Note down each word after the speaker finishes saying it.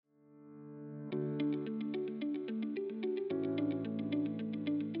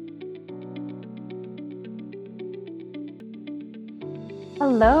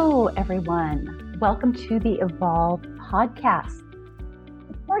Hello, everyone. Welcome to the Evolve podcast,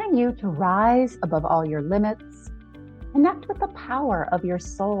 supporting you to rise above all your limits, connect with the power of your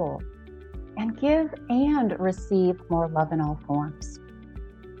soul, and give and receive more love in all forms.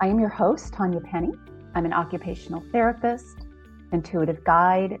 I am your host, Tanya Penny. I'm an occupational therapist, intuitive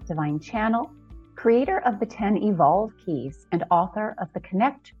guide, divine channel, creator of the 10 Evolve Keys, and author of the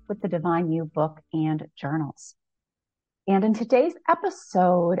Connect with the Divine You book and journals. And in today's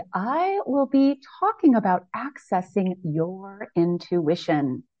episode, I will be talking about accessing your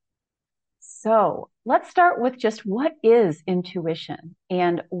intuition. So let's start with just what is intuition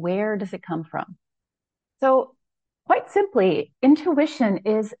and where does it come from? So quite simply, intuition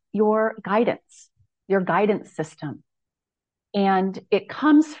is your guidance system. And it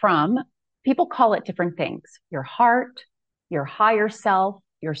comes from, people call it different things, your heart, your higher self,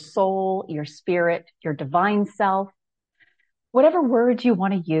 your soul, your spirit, your divine self. Whatever word you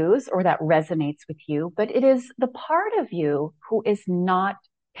want to use or that resonates with you, but it is the part of you who is not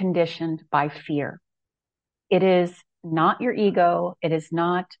conditioned by fear. It is not your ego. It is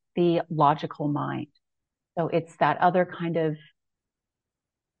not the logical mind. So it's that other kind of,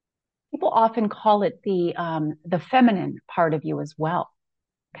 people often call it the feminine part of you as well.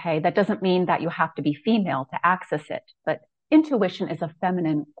 Okay. That doesn't mean that you have to be female to access it, but intuition is a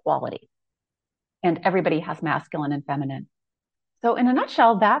feminine quality and everybody has masculine and feminine. So in a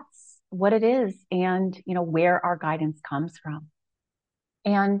nutshell, that's what it is and, where our guidance comes from.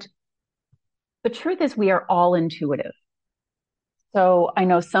 And the truth is we are all intuitive. So I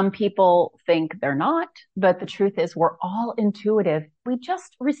know some people think they're not, but the truth is we're all intuitive. We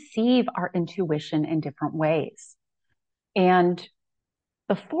just receive our intuition in different ways. And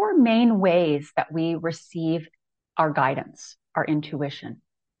the four main ways that we receive our guidance, our intuition,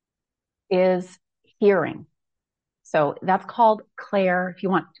 is hearing. So that's called clair. If you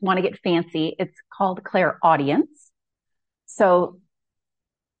want to get fancy, it's called clairaudience. So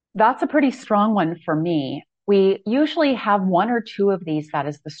that's a pretty strong one for me. We usually have one or two of these that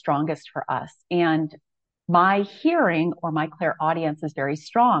is the strongest for us. And my hearing or my clairaudience is very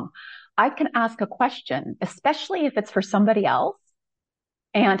strong. I can ask a question, especially if it's for somebody else,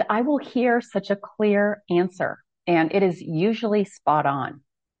 and I will hear such a clear answer. And it is usually spot on.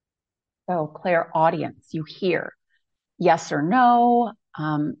 So clairaudience, you hear yes or no.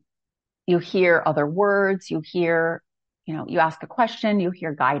 You hear other words. You hear, you ask a question, you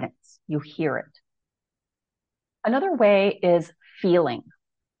hear guidance, you hear it. Another way is feeling,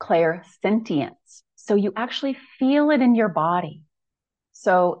 clairsentience. So you actually feel it in your body.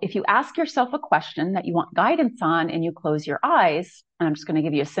 So if you ask yourself a question that you want guidance on and you close your eyes, and I'm just going to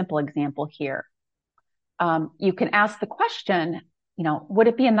give you a simple example here. You can ask the question, would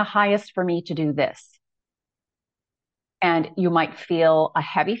it be in the highest for me to do this? And you might feel a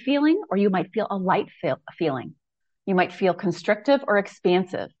heavy feeling or you might feel a light feeling. You might feel constrictive or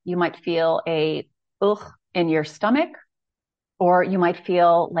expansive. You might feel a ugh in your stomach, or you might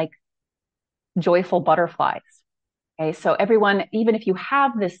feel like joyful butterflies. Okay. So everyone, even if you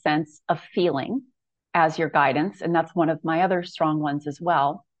have this sense of feeling as your guidance, and that's one of my other strong ones as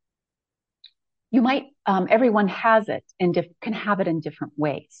well, you might, everyone has it and can have it in different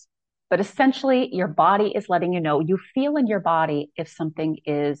ways. But essentially, your body is letting you know, you feel in your body if something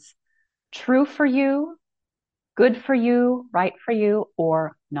is true for you, good for you, right for you,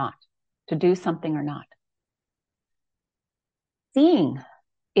 or not, to do something or not. Seeing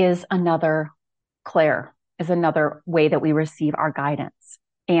is another way that we receive our guidance.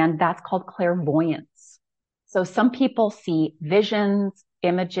 And that's called clairvoyance. So some people see visions,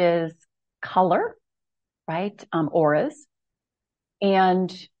 images, color, right? Auras.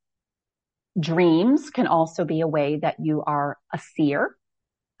 And dreams can also be a way that you are a seer.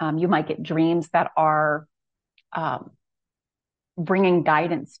 You might get dreams that are bringing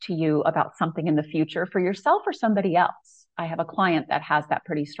guidance to you about something in the future for yourself or somebody else. I have a client that has that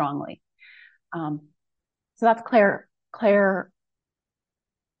pretty strongly. So that's clairvoyance.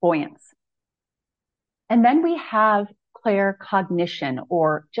 And then we have claircognition,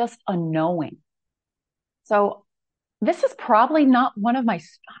 or just a knowing. So this is probably not one of my,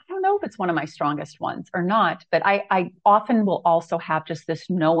 I don't know if it's one of my strongest ones or not, but I often will also have just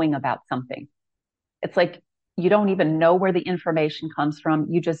this knowing about something. It's like you don't even know where the information comes from.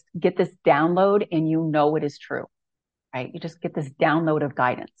 You just get this download and you know it is true, right? You just get this download of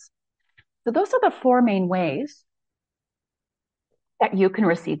guidance. So those are the four main ways that you can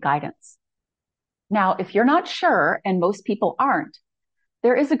receive guidance. Now, if you're not sure, and most people aren't,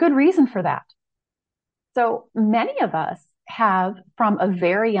 there is a good reason for that. So many of us have, from a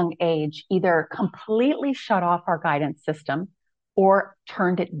very young age, either completely shut off our guidance system or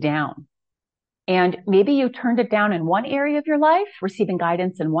turned it down. And maybe you turned it down in one area of your life, receiving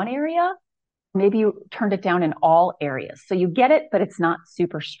guidance in one area. Maybe you turned it down in all areas. So you get it, but it's not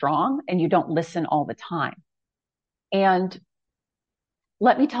super strong and you don't listen all the time. And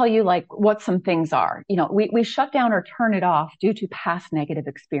let me tell you like what some things are. We shut down or turn it off due to past negative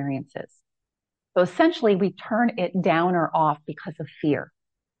experiences. So essentially we turn it down or off because of fear.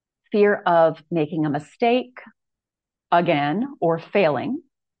 Fear of making a mistake again or failing,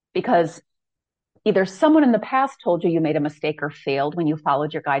 because either someone in the past told you made a mistake or failed when you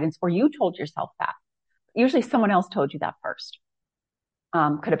followed your guidance, or you told yourself that. Usually someone else told you that first.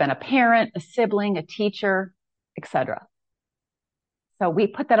 Could have been a parent, a sibling, a teacher, etc. So we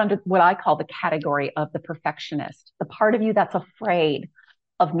put that under what I call the category of the perfectionist, the part of you that's afraid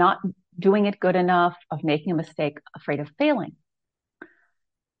of not doing it good enough, of making a mistake, afraid of failing.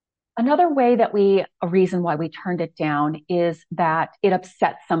 Another a reason why we turned it down is that it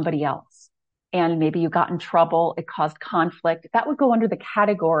upset somebody else. And maybe you got in trouble, it caused conflict. That would go under the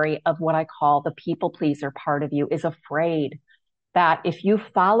category of what I call the people pleaser part of you is afraid that if you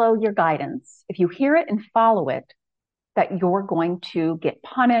follow your guidance, if you hear it and follow it, that you're going to get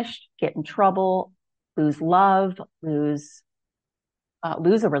punished, get in trouble, lose love, lose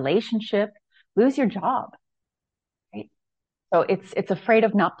a relationship, lose your job. Right? So it's afraid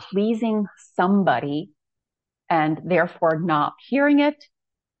of not pleasing somebody and therefore not hearing it.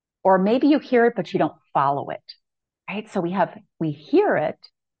 Or maybe you hear it, but you don't follow it. Right? So we hear it,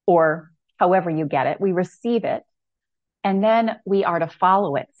 or however you get it, we receive it, and then we are to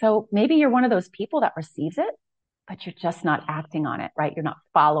follow it. So maybe you're one of those people that receives it, but you're just not acting on it, right? You're not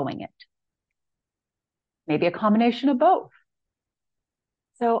following it. Maybe a combination of both.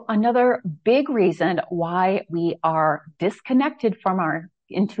 So another big reason why we are disconnected from our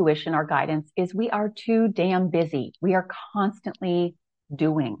intuition, our guidance, is we are too damn busy. We are constantly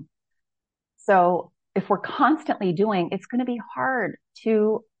doing. So if we're constantly doing, it's going to be hard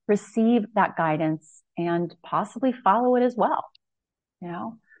to receive that guidance and possibly follow it as well.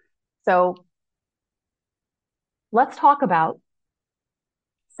 So let's talk about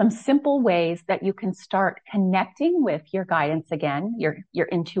some simple ways that you can start connecting with your guidance again, your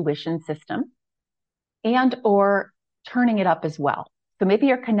intuition system, and or turning it up as well. So maybe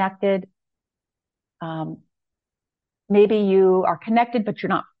you're connected. Maybe you are connected, but you're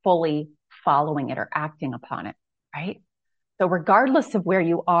not fully following it or acting upon it, right? So regardless of where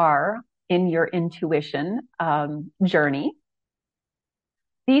you are in your intuition journey,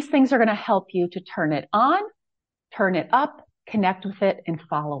 these things are going to help you to turn it on, turn it up, connect with it, and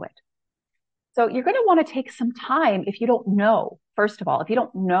follow it. So you're going to want to take some time if you don't know, first of all, if you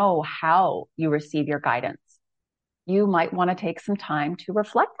don't know how you receive your guidance, you might want to take some time to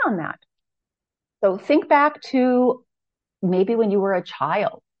reflect on that. So think back to maybe when you were a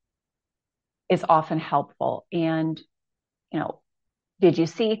child is often helpful. And, did you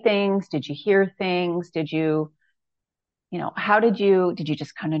see things? Did you hear things? How did you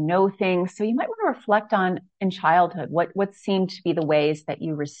just kind of know things? So you might want to reflect on in childhood, what seemed to be the ways that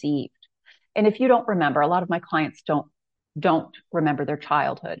you received. And if you don't remember, a lot of my clients don't remember their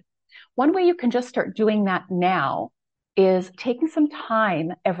childhood. One way you can just start doing that now is taking some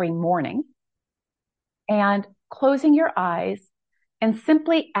time every morning and closing your eyes and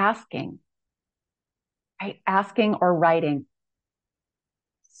simply asking, right? Asking or writing,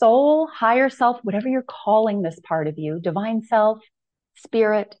 soul, higher self, whatever you're calling this part of you, divine self,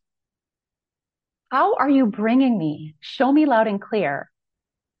 spirit, how are you bringing me? Show me loud and clear.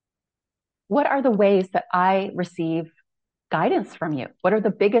 What are the ways that I receive guidance from you? What are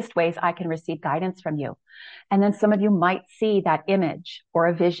the biggest ways I can receive guidance from you? And then some of you might see that image or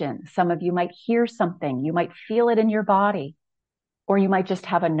a vision. Some of you might hear something. You might feel it in your body, or you might just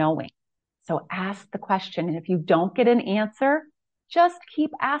have a knowing. So ask the question. And if you don't get an answer, just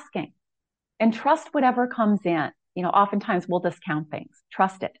keep asking and trust whatever comes in. Oftentimes we'll discount things.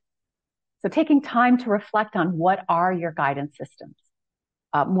 Trust it. So taking time to reflect on what are your guidance systems?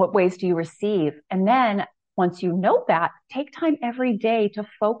 What ways do you receive? And then once you know that, take time every day to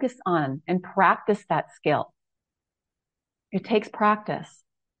focus on and practice that skill. It takes practice.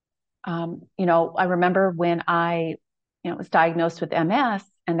 I remember when I, was diagnosed with MS,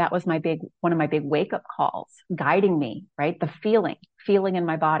 and that was one of my big wake-up calls, guiding me, right? The feeling in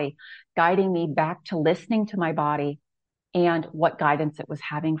my body, guiding me back to listening to my body and what guidance it was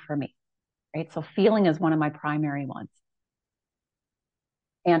having for me, right? So feeling is one of my primary ones.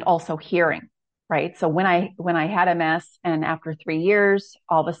 And also hearing, right? So when I had MS, and after 3 years,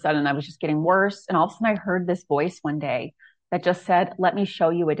 all of a sudden I was just getting worse. And all of a sudden I heard this voice one day that just said, let me show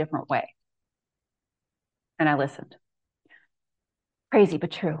you a different way. And I listened. Crazy,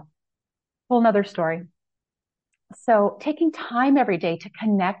 but true. Whole nother story. So taking time every day to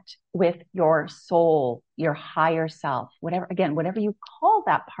connect with your soul, your higher self, whatever you call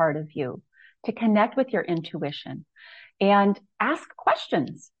that part of you, to connect with your intuition and ask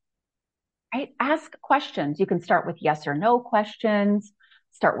questions, right? Ask questions. You can start with yes or no questions,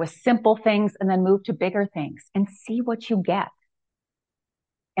 start with simple things, and then move to bigger things and see what you get.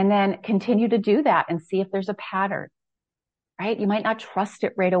 And then continue to do that and see if there's a pattern, right? You might not trust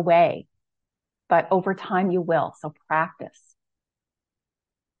it right away, but over time you will. So practice.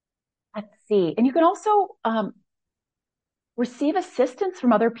 Let's see. And you can also receive assistance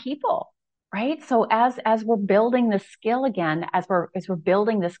from other people, right? So as we're building this skill again, as we're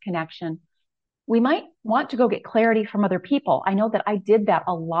building this connection, we might want to go get clarity from other people. I know that I did that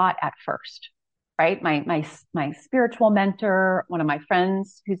a lot at first, right? My spiritual mentor, one of my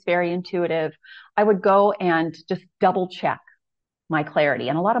friends who's very intuitive, I would go and just double check my clarity.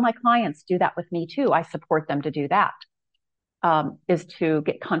 And a lot of my clients do that with me too. I support them to do that, is to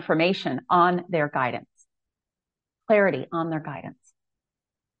get confirmation on their guidance, clarity on their guidance.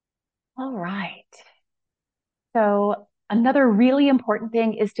 All right. So another really important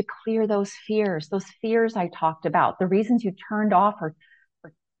thing is to clear those fears I talked about, the reasons you turned off or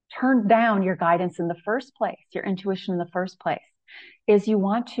turned down your guidance in the first place, your intuition in the first place, is you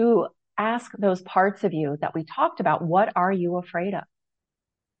want to ask those parts of you that we talked about, what are you afraid of?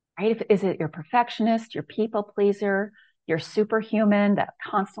 Right? Is it your perfectionist, your people pleaser, your superhuman that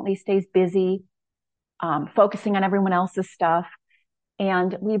constantly stays busy, focusing on everyone else's stuff?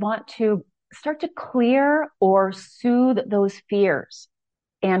 And we want to start to clear or soothe those fears.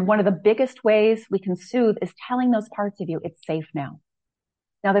 And one of the biggest ways we can soothe is telling those parts of you it's safe now.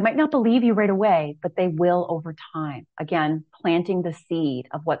 Now, they might not believe you right away, but they will over time. Again, planting the seed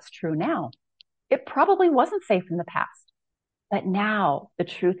of what's true now. It probably wasn't safe in the past, but now the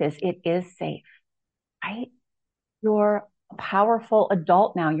truth is it is safe, right? You're a powerful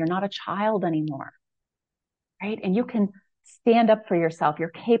adult now. You're not a child anymore, right? And you can stand up for yourself. You're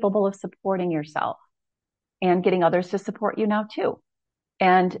capable of supporting yourself and getting others to support you now too.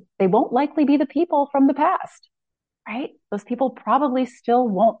 And they won't likely be the people from the past, right? Those people probably still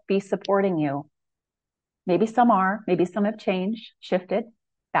won't be supporting you. Maybe some are, maybe some have changed, shifted.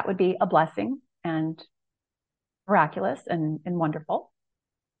 That would be a blessing and miraculous and wonderful.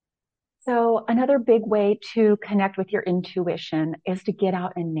 So another big way to connect with your intuition is to get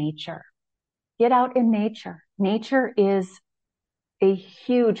out in nature. Get out in nature. Nature is a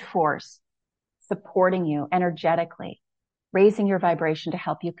huge force supporting you energetically, raising your vibration to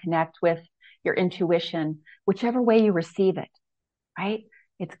help you connect with your intuition, whichever way you receive it, right?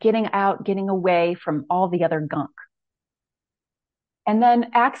 It's getting out, getting away from all the other gunk. And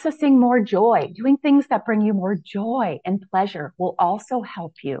then accessing more joy, doing things that bring you more joy and pleasure will also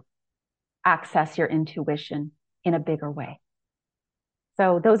help you access your intuition in a bigger way.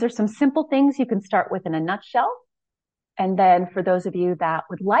 So those are some simple things you can start with in a nutshell. And then for those of you that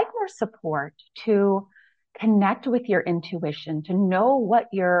would like more support to connect with your intuition, to know what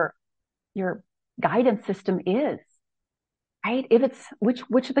your guidance system is, right? If it's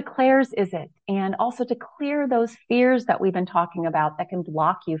which of the clairs is it? And also to clear those fears that we've been talking about that can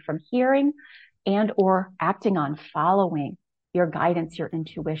block you from hearing and or acting on, following your guidance, your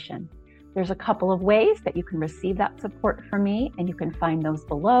intuition. There's a couple of ways that you can receive that support from me, and you can find those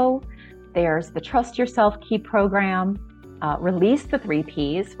below. There's the Trust Yourself Key Program, Release the 3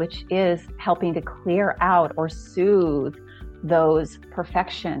 Ps, which is helping to clear out or soothe those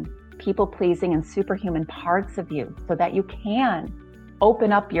perfection, people-pleasing, and superhuman parts of you so that you can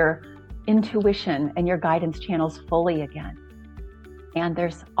open up your intuition and your guidance channels fully again. And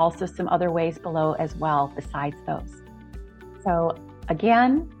there's also some other ways below as well besides those. So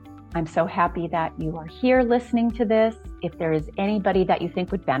again, I'm so happy that you are here listening to this. If there is anybody that you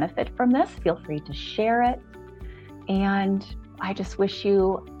think would benefit from this, feel free to share it. And I just wish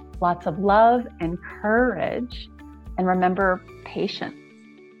you lots of love and courage. And remember, patience.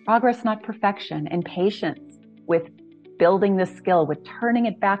 Progress, not perfection, and patience with building this skill, with turning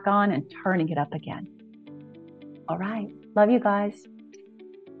it back on and turning it up again. All right. Love you guys.